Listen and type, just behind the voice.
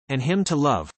and him to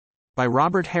love. By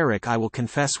Robert Herrick. I will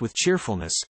confess with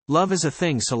cheerfulness, love is a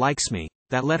thing so likes me,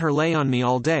 that let her lay on me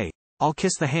all day, I'll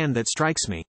kiss the hand that strikes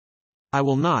me. I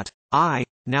will not,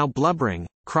 now blubb'ring,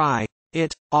 cry,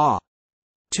 it,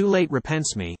 too late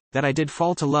repents me, that I did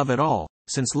fall to love at all,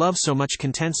 since love so much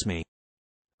contents me.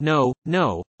 No,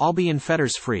 I'll be in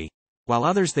fetters free, while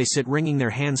others they sit wringing their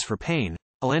hands for pain,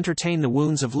 I'll entertain the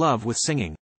wounds of love with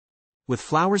singing. With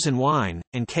flowers and wine,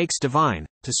 and cakes divine,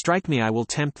 to strike me I will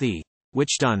tempt thee,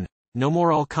 which done, no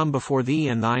more I'll come before thee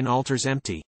and thine altars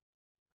empty.